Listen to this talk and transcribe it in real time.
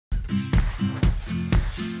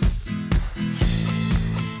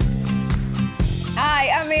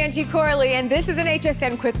Angie Corley, and this is an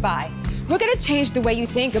HSN Quick Buy. We're going to change the way you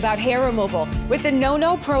think about hair removal with the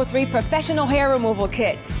No Pro 3 Professional Hair Removal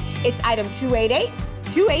Kit. It's item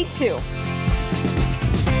 288282.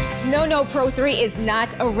 No Pro 3 is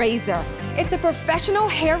not a razor. It's a professional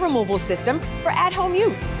hair removal system for at-home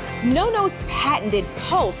use. No's patented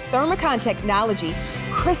Pulse Thermocon technology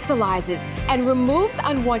crystallizes and removes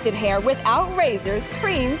unwanted hair without razors,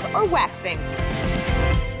 creams, or waxing.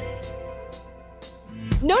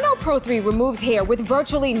 No Pro 3 removes hair with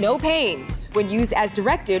virtually no pain. When used as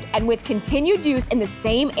directed and with continued use in the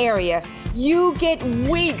same area, you get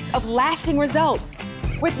weeks of lasting results.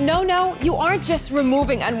 With No, you aren't just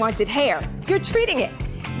removing unwanted hair, you're treating it.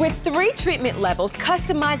 With 3 treatment levels,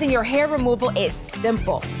 customizing your hair removal is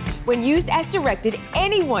simple. When used as directed,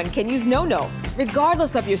 anyone can use No,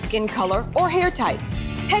 regardless of your skin color or hair type.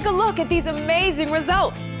 Take a look at these amazing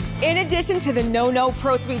results. In addition to the No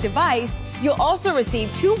Pro 3 device, you'll also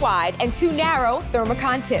receive 2 wide and 2 narrow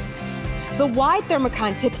Thermocon tips. The wide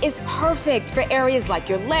Thermocon tip is perfect for areas like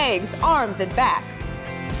your legs, arms, and back.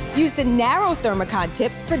 Use the narrow Thermocon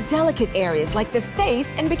tip for delicate areas like the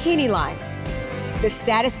face and bikini line. The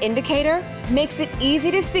status indicator makes it easy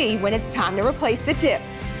to see when it's time to replace the tip.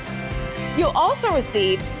 You'll also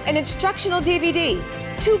receive an instructional DVD,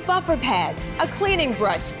 2 buffer pads, a cleaning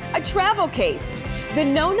brush, a travel case, the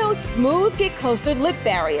No Smooth Get Closer Lip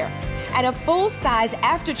Barrier, and a full-size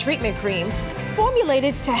after-treatment cream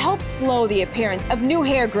formulated to help slow the appearance of new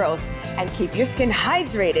hair growth and keep your skin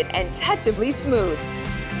hydrated and touchably smooth.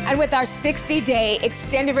 And with our 60-day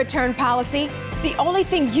extended return policy, the only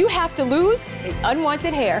thing you have to lose is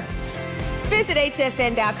unwanted hair. Visit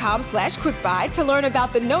hsn.com/quickbuy to learn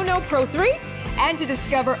about the No Pro 3 and to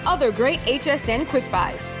discover other great HSN Quick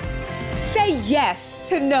Buys. Say yes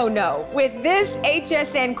to No with this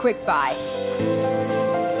HSN Quick Buy.